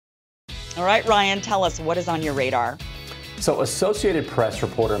All right, Ryan, tell us what is on your radar. So Associated Press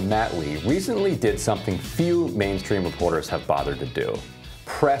reporter Matt Lee recently did something few mainstream reporters have bothered to do.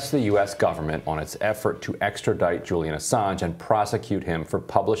 Press the U.S. government on its effort to extradite Julian Assange and prosecute him for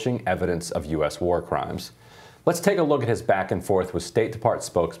publishing evidence of U.S. war crimes. Let's take a look at his back and forth with State Department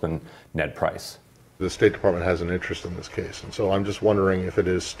spokesman Ned Price. The State Department has an interest in this case, and so I'm just wondering if it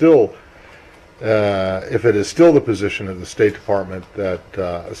is still the position of the State Department that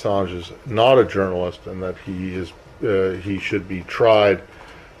Assange is not a journalist and that he should be tried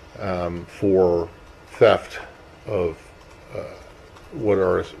for theft of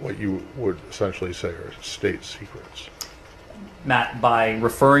what you would essentially say are state secrets. Matt, by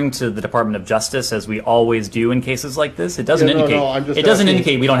referring to the Department of Justice, as we always do in cases like this, it doesn't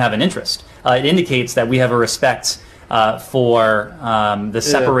indicate we don't have an interest. It indicates that we have a respect for the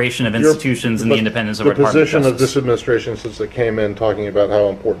separation of institutions and the independence of our Department of Justice. The position of this administration, since it came in talking about how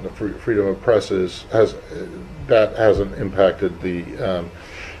important the freedom of press is, hasn't impacted the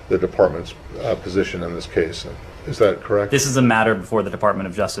department's position in this case. Is that correct? This is a matter before the Department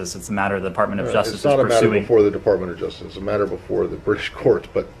of Justice. It's a matter the Department of Justice is pursuing. It's not a matter before the Department of Justice. It's a matter before the British courts.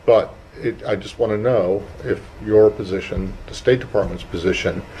 But I just want to know if your position, the State Department's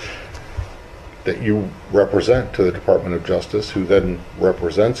position, that you represent to the Department of Justice, who then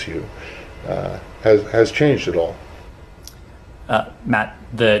represents you, has changed at all. Matt,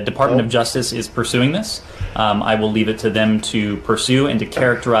 the Department of Justice is pursuing this. I will leave it to them to pursue and to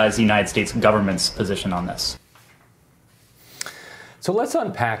characterize the United States government's position on this. So let's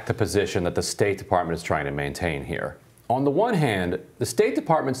unpack the position that the State Department is trying to maintain here. On the one hand, the State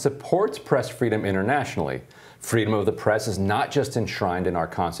Department supports press freedom internationally. Freedom of the press is not just enshrined in our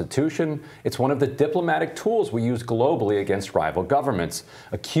Constitution, it's one of the diplomatic tools we use globally against rival governments,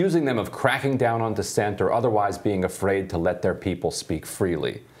 accusing them of cracking down on dissent or otherwise being afraid to let their people speak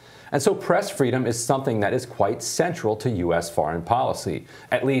freely. And so press freedom is something that is quite central to U.S. foreign policy.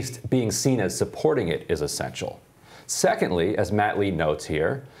 At least being seen as supporting it is essential. Secondly, as Matt Lee notes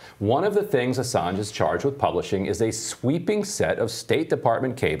here, one of the things Assange is charged with publishing is a sweeping set of State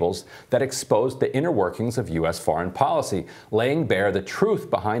Department cables that expose the inner workings of U.S. foreign policy, laying bare the truth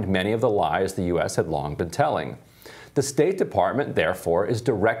behind many of the lies the U.S. had long been telling. The State Department, therefore, is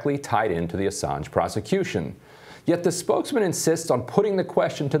directly tied into the Assange prosecution. Yet the spokesman insists on putting the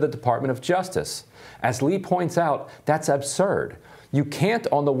question to the Department of Justice. As Lee points out, that's absurd. You can't,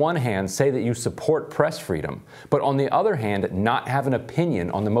 on the one hand, say that you support press freedom, but on the other hand, not have an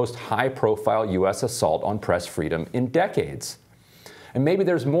opinion on the most high-profile U.S. assault on press freedom in decades. And maybe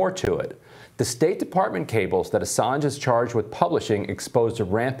there's more to it. The State Department cables that Assange is charged with publishing exposed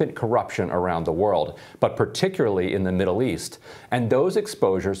rampant corruption around the world, but particularly in the Middle East, and those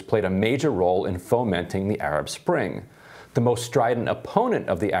exposures played a major role in fomenting the Arab Spring. The most strident opponent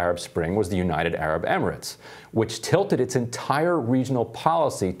of the Arab Spring was the United Arab Emirates, which tilted its entire regional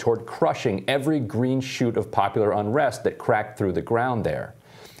policy toward crushing every green shoot of popular unrest that cracked through the ground there.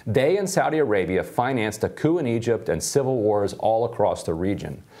 They and Saudi Arabia financed a coup in Egypt and civil wars all across the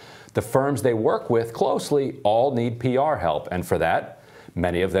region. The firms they work with closely all need PR help, and for that,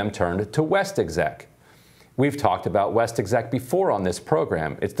 many of them turned to WestExec. We've talked about WestExec before on this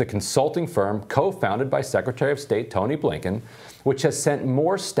program. It's the consulting firm co-founded by Secretary of State Tony Blinken, which has sent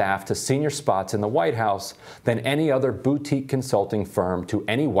more staff to senior spots in the White House than any other boutique consulting firm to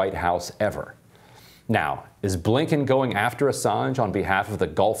any White House ever. Now, is Blinken going after Assange on behalf of the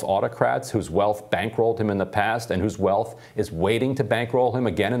Gulf autocrats whose wealth bankrolled him in the past and whose wealth is waiting to bankroll him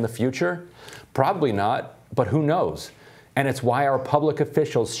again in the future? Probably not, but who knows? And it's why our public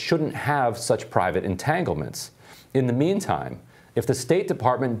officials shouldn't have such private entanglements. In the meantime, if the State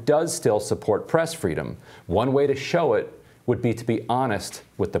Department does still support press freedom, one way to show it would be to be honest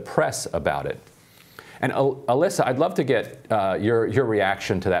with the press about it. And Alyssa, I'd love to get your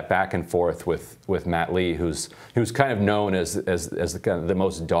reaction to that back and forth with Matt Lee, who's kind of known as the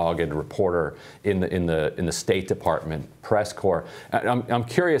most dogged reporter in the State Department press corps. I'm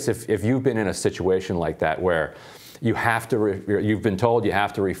curious if you've been in a situation like that where you've been told you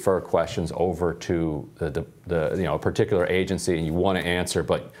have to refer questions over to a particular agency and you want to answer,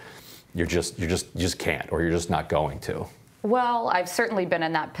 but you just can't, or you're just not going to. Well, I've certainly been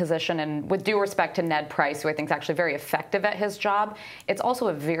in that position, and with due respect to Ned Price, who I think is actually very effective at his job, it's also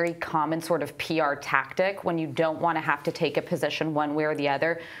a very common sort of PR tactic when you don't want to have to take a position one way or the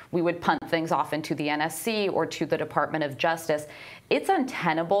other. We would punt things off into the NSC or to the Department of Justice. it's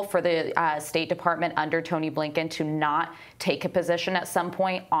untenable for the State Department under Tony Blinken to not take a position at some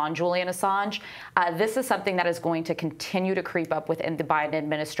point on Julian Assange. This is something that is going to continue to creep up within the Biden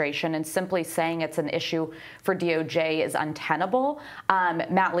administration, and simply saying it's an issue for DOJ is untenable.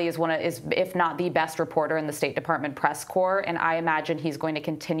 Matt Lee is if not the best reporter in the State Department press corps, and I imagine he's going to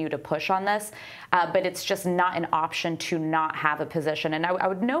continue to push on this, but it's just not an option to not have a position. And I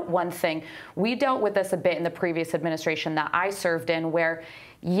would note one thing. We dealt with this a bit in the previous administration that I served in, where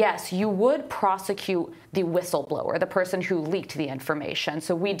yes, you would prosecute the whistleblower, the person who leaked the information.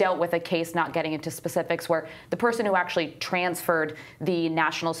 So we dealt with a case, not getting into specifics, where the person who actually transferred the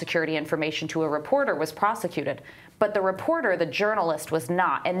national security information to a reporter was prosecuted. But the reporter, the journalist, was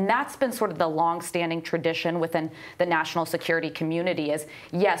not. And that's been sort of the long-standing tradition within the national security community is,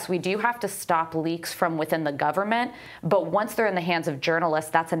 yes, we do have to stop leaks from within the government, but once they're in the hands of journalists,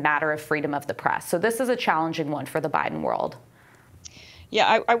 that's a matter of freedom of the press. So this is a challenging one for the Biden world.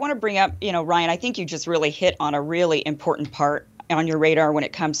 Yeah, I want to bring up, Ryan, I think you just really hit on a really important part on your radar when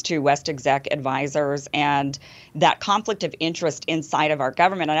it comes to West exec advisors and that conflict of interest inside of our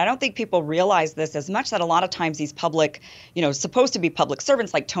government. And I don't think people realize this as much, that a lot of times these public, supposed to be public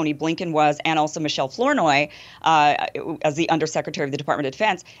servants like Tony Blinken was, and also Michelle Flournoy as the Undersecretary of the Department of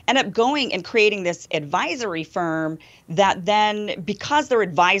Defense, end up going and creating this advisory firm that then, because they're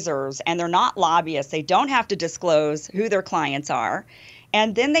advisors and they're not lobbyists, they don't have to disclose who their clients are.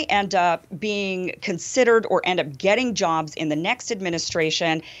 And then they end up being considered or end up getting jobs in the next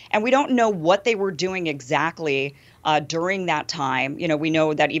administration. And we don't know what they were doing exactly during that time. We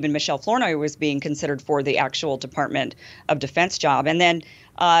know that even Michelle Flournoy was being considered for the actual Department of Defense job. And then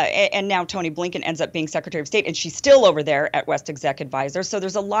and now Tony Blinken ends up being Secretary of State, and she's still over there at West Exec Advisor. So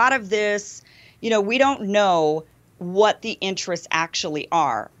there's a lot of this, we don't know what the interests actually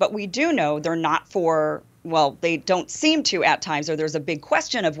are. But we do know they're not for, well, they don't seem to at times, or there's a big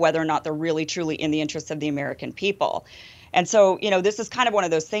question of whether or not they're really truly in the interests of the American people. And so, this is kind of one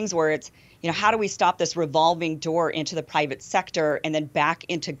of those things where it's, how do we stop this revolving door into the private sector and then back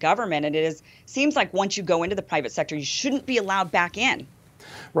into government? And seems like once you go into the private sector, you shouldn't be allowed back in.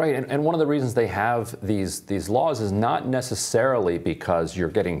 Right, and one of the reasons they have these laws is not necessarily because you're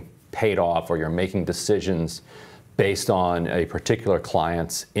getting paid off or you're making decisions based on a particular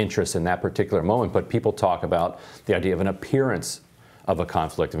client's interest in that particular moment, but people talk about the idea of an appearance of a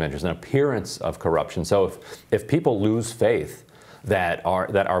conflict of interest, an appearance of corruption. So if people lose faith that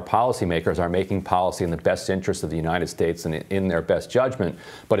our policymakers are making policy in the best interest of the United States and in their best judgment,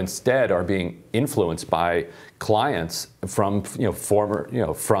 but instead are being influenced by clients from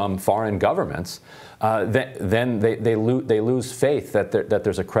from foreign governments, then they lose faith that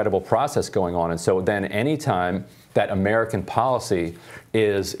there's a credible process going on. And so then anytime that American policy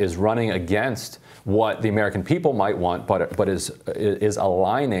is running against what the American people might want, but is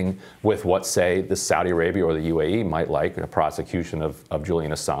aligning with what, say, the Saudi Arabia or the UAE might like, a prosecution of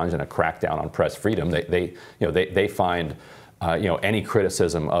Julian Assange and a crackdown on press freedom. They find any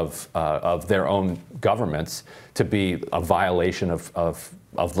criticism of their own governments to be a violation of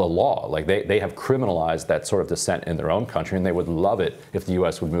the law. Like they have criminalized that sort of dissent in their own country, and they would love it if the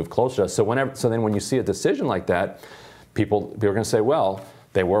U.S. would move closer to us. So then when you see a decision like that, people are going to say, well,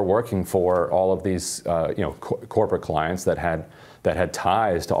 they were working for all of these corporate clients that had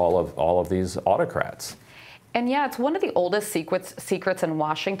ties to all of these autocrats. And yeah, it's one of the oldest secrets in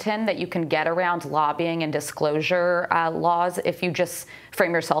Washington that you can get around lobbying and disclosure laws if you just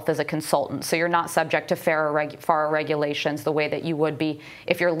frame yourself as a consultant. So you're not subject to FARA regulations the way that you would be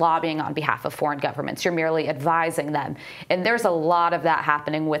if you're lobbying on behalf of foreign governments. You're merely advising them. And there's a lot of that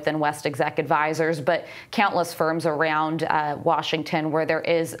happening within West Exec Advisors, but countless firms around Washington where there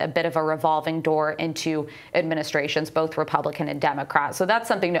is a bit of a revolving door into administrations, both Republican and Democrat. So that's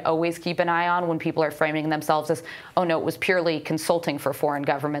something to always keep an eye on when people are framing themselves as, oh no, it was purely consulting for foreign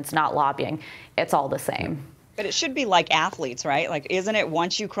governments, not lobbying. It's all the same. But it should be like athletes, right? Like, isn't it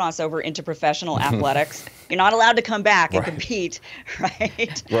once you cross over into professional athletics, you're not allowed to come back and compete,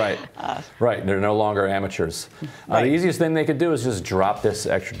 right? Right, right. They're no longer amateurs. The easiest thing they could do is just drop this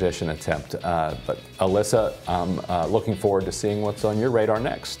extradition attempt. But Alyssa, I'm looking forward to seeing what's on your radar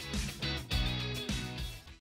next.